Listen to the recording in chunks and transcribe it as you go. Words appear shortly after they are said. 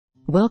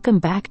Welcome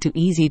back to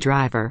Easy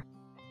Driver.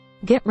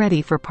 Get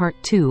ready for part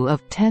 2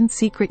 of 10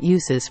 secret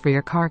uses for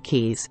your car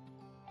keys.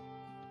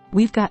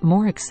 We've got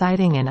more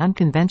exciting and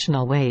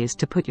unconventional ways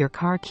to put your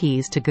car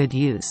keys to good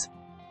use.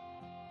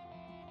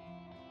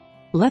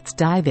 Let's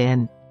dive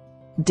in.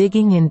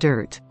 Digging in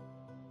dirt.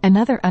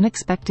 Another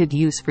unexpected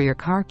use for your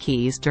car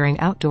keys during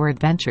outdoor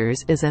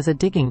adventures is as a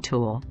digging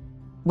tool.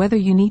 Whether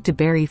you need to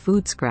bury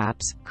food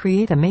scraps,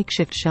 create a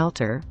makeshift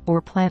shelter,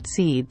 or plant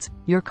seeds,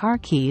 your car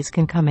keys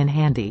can come in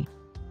handy.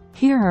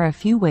 Here are a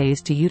few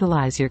ways to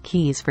utilize your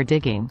keys for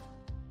digging.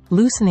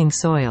 Loosening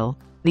soil.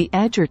 The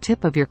edge or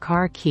tip of your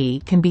car key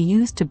can be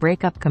used to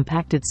break up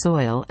compacted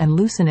soil and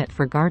loosen it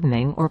for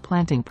gardening or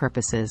planting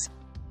purposes.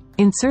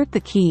 Insert the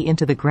key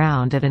into the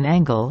ground at an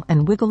angle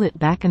and wiggle it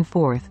back and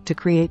forth to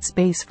create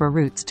space for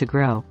roots to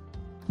grow.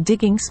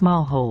 Digging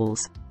small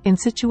holes. In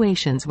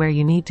situations where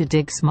you need to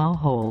dig small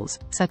holes,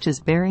 such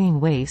as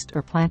burying waste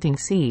or planting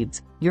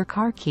seeds, your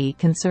car key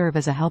can serve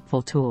as a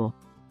helpful tool.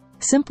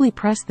 Simply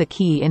press the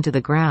key into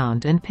the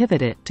ground and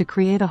pivot it to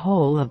create a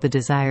hole of the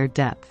desired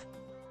depth.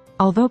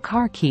 Although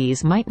car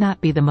keys might not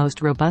be the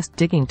most robust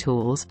digging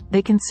tools,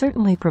 they can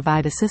certainly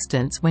provide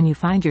assistance when you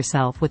find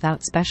yourself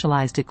without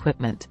specialized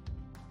equipment.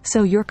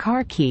 So your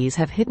car keys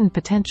have hidden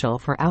potential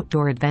for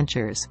outdoor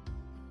adventures.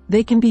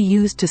 They can be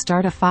used to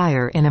start a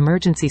fire in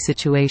emergency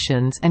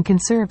situations and can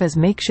serve as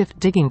makeshift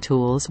digging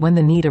tools when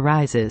the need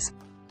arises.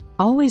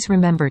 Always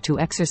remember to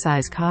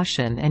exercise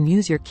caution and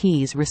use your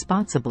keys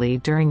responsibly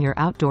during your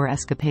outdoor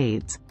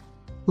escapades.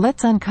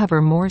 Let's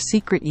uncover more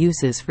secret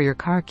uses for your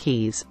car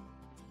keys.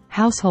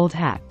 Household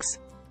hacks.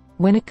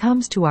 When it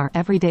comes to our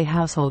everyday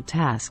household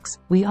tasks,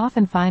 we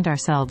often find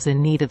ourselves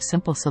in need of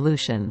simple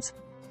solutions.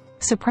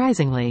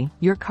 Surprisingly,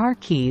 your car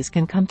keys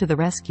can come to the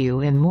rescue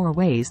in more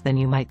ways than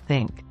you might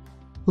think.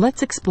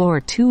 Let's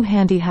explore 2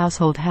 handy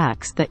household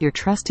hacks that your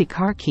trusty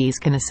car keys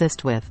can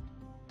assist with.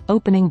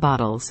 Opening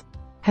bottles.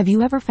 Have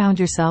you ever found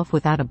yourself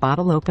without a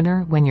bottle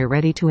opener when you're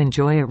ready to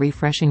enjoy a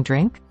refreshing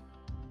drink?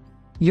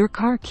 Your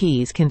car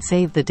keys can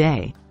save the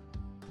day.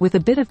 With a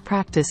bit of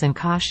practice and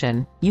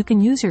caution, you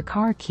can use your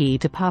car key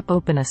to pop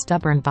open a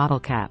stubborn bottle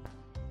cap.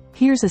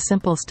 Here's a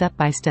simple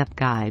step-by-step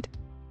guide.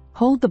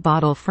 Hold the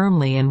bottle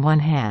firmly in one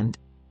hand.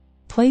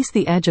 Place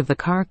the edge of the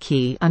car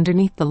key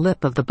underneath the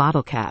lip of the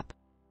bottle cap.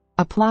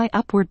 Apply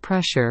upward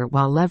pressure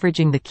while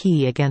leveraging the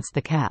key against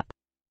the cap.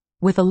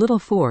 With a little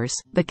force,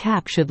 the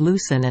cap should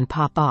loosen and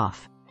pop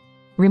off.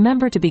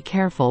 Remember to be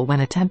careful when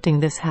attempting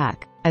this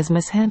hack, as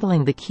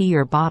mishandling the key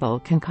or bottle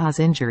can cause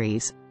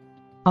injuries.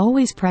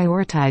 Always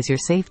prioritize your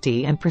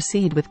safety and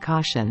proceed with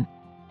caution.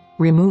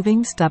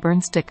 Removing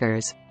stubborn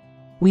stickers.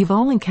 We've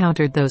all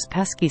encountered those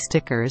pesky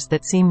stickers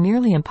that seem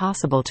nearly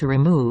impossible to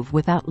remove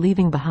without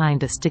leaving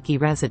behind a sticky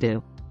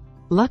residue.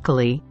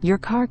 Luckily, your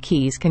car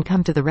keys can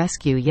come to the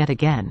rescue yet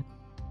again.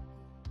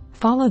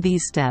 Follow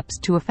these steps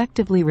to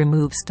effectively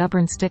remove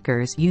stubborn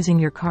stickers using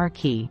your car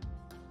key.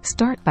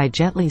 Start by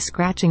gently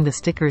scratching the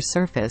sticker's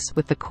surface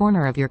with the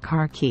corner of your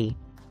car key.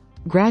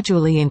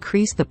 Gradually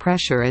increase the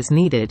pressure as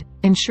needed,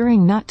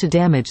 ensuring not to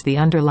damage the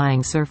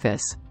underlying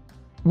surface.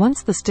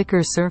 Once the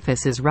sticker's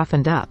surface is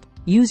roughened up,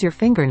 use your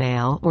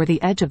fingernail or the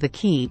edge of the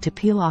key to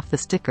peel off the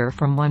sticker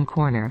from one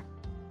corner.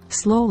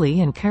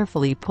 Slowly and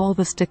carefully pull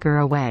the sticker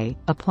away,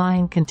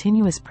 applying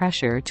continuous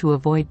pressure to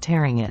avoid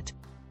tearing it.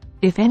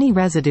 If any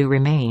residue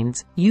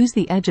remains, use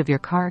the edge of your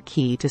car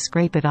key to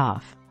scrape it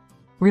off.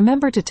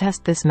 Remember to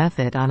test this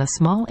method on a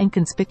small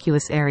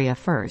inconspicuous area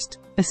first,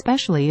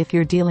 especially if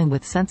you're dealing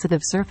with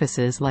sensitive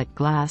surfaces like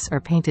glass or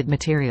painted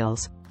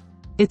materials.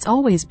 It's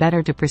always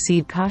better to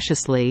proceed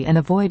cautiously and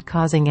avoid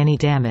causing any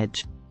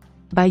damage.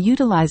 By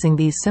utilizing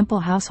these simple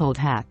household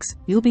hacks,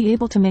 you'll be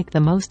able to make the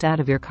most out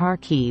of your car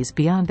keys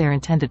beyond their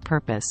intended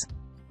purpose.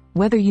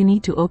 Whether you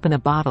need to open a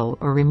bottle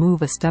or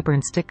remove a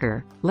stubborn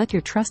sticker, let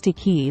your trusty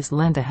keys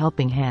lend a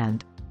helping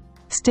hand.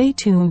 Stay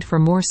tuned for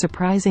more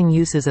surprising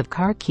uses of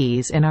car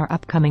keys in our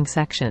upcoming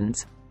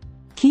sections.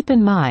 Keep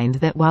in mind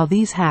that while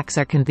these hacks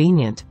are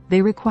convenient,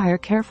 they require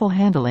careful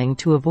handling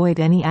to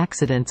avoid any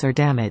accidents or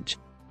damage.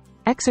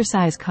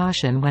 Exercise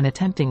caution when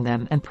attempting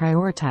them and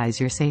prioritize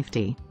your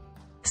safety.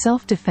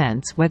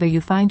 Self-defense. Whether you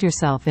find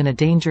yourself in a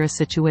dangerous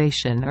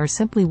situation or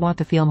simply want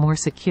to feel more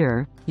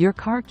secure, your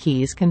car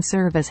keys can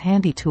serve as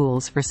handy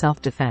tools for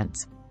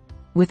self-defense.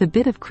 With a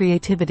bit of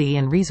creativity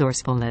and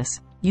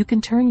resourcefulness, you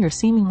can turn your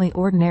seemingly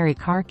ordinary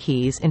car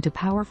keys into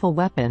powerful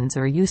weapons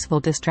or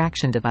useful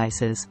distraction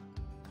devices.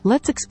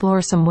 Let's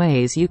explore some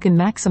ways you can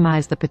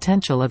maximize the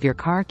potential of your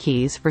car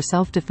keys for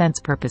self-defense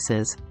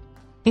purposes.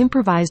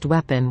 Improvised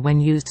weapon. When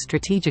used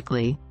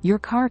strategically, your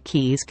car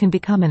keys can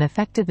become an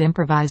effective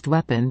improvised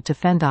weapon to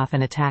fend off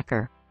an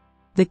attacker.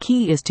 The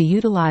key is to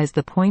utilize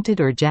the pointed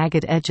or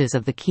jagged edges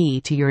of the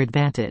key to your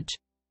advantage.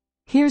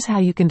 Here's how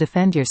you can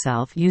defend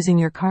yourself using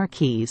your car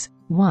keys.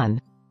 1.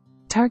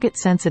 Target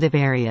sensitive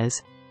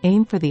areas.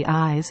 Aim for the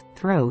eyes,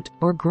 throat,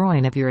 or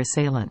groin of your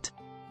assailant.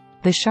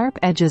 The sharp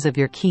edges of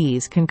your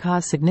keys can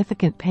cause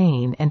significant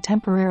pain and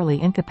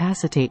temporarily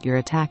incapacitate your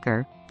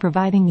attacker,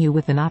 providing you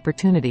with an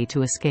opportunity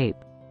to escape.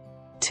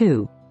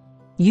 2.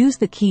 Use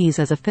the keys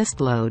as a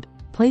fist load.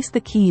 Place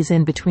the keys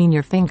in between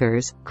your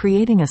fingers,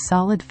 creating a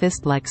solid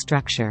fist-like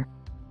structure.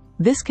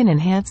 This can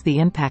enhance the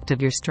impact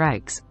of your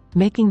strikes,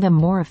 making them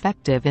more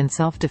effective in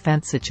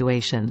self-defense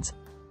situations.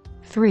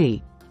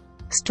 3.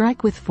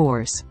 Strike with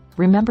force.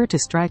 Remember to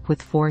strike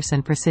with force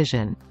and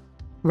precision.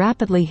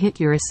 Rapidly hit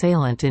your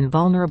assailant in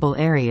vulnerable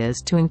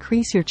areas to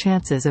increase your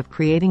chances of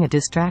creating a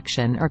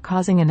distraction or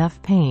causing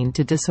enough pain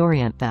to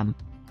disorient them.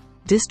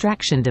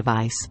 Distraction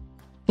device.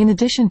 In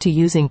addition to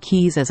using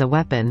keys as a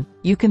weapon,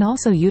 you can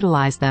also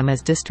utilize them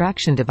as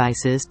distraction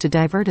devices to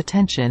divert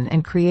attention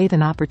and create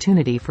an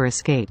opportunity for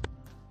escape.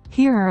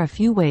 Here are a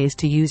few ways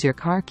to use your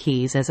car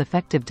keys as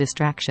effective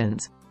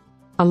distractions.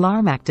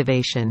 Alarm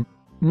activation.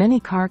 Many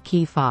car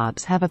key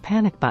fobs have a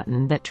panic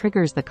button that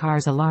triggers the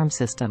car's alarm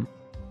system.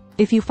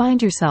 If you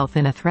find yourself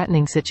in a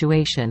threatening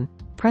situation,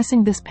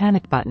 pressing this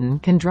panic button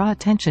can draw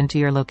attention to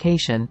your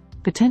location,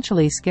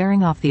 potentially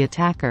scaring off the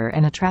attacker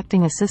and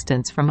attracting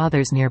assistance from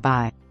others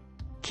nearby.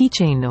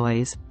 Keychain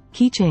noise.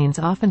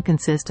 Keychains often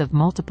consist of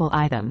multiple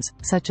items,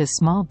 such as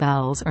small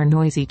bells or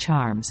noisy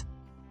charms.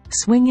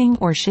 Swinging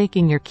or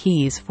shaking your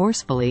keys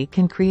forcefully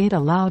can create a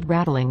loud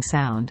rattling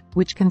sound,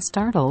 which can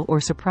startle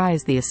or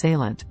surprise the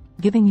assailant,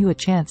 giving you a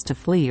chance to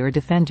flee or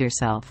defend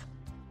yourself.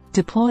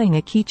 Deploying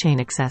a keychain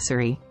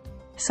accessory.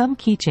 Some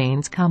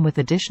keychains come with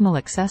additional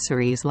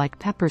accessories like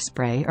pepper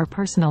spray or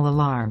personal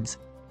alarms.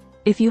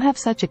 If you have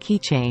such a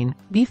keychain,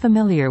 be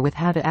familiar with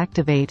how to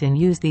activate and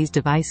use these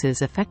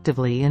devices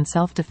effectively in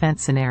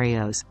self-defense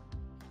scenarios.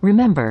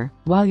 Remember,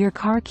 while your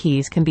car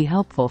keys can be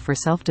helpful for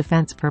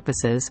self-defense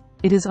purposes,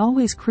 it is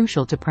always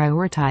crucial to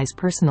prioritize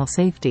personal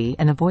safety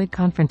and avoid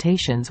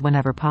confrontations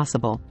whenever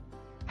possible.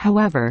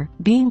 However,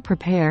 being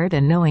prepared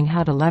and knowing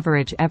how to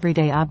leverage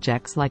everyday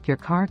objects like your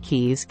car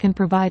keys can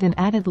provide an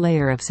added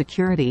layer of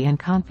security and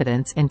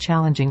confidence in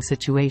challenging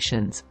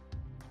situations.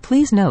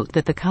 Please note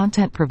that the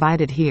content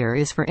provided here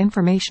is for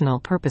informational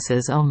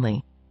purposes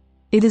only.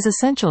 It is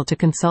essential to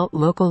consult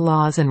local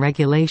laws and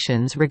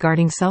regulations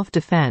regarding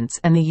self-defense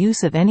and the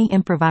use of any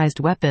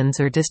improvised weapons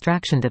or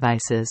distraction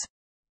devices.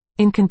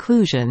 In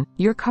conclusion,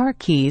 your car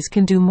keys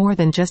can do more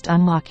than just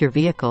unlock your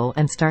vehicle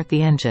and start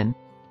the engine.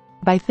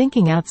 By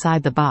thinking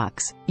outside the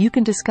box, you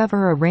can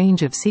discover a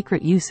range of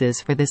secret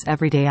uses for this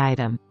everyday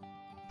item.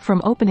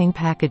 From opening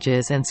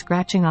packages and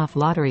scratching off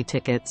lottery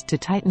tickets to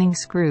tightening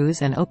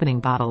screws and opening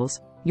bottles,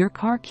 your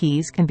car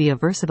keys can be a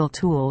versatile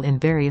tool in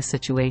various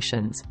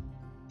situations.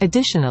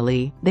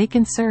 Additionally, they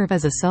can serve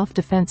as a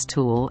self-defense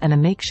tool and a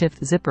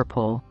makeshift zipper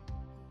pull.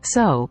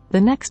 So, the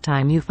next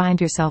time you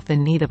find yourself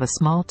in need of a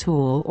small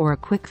tool or a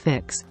quick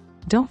fix,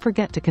 don't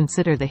forget to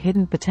consider the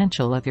hidden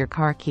potential of your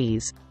car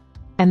keys.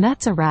 And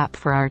that's a wrap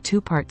for our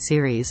two-part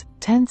series,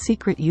 10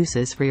 Secret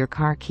Uses for Your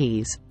Car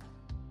Keys.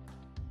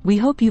 We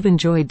hope you've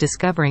enjoyed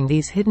discovering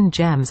these hidden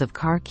gems of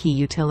car key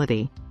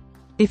utility.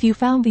 If you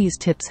found these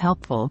tips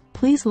helpful,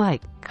 please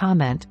like,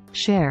 comment,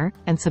 share,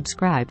 and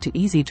subscribe to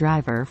Easy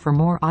Driver for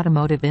more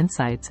automotive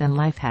insights and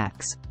life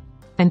hacks.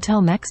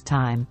 Until next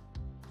time,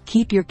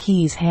 keep your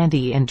keys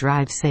handy and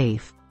drive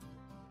safe.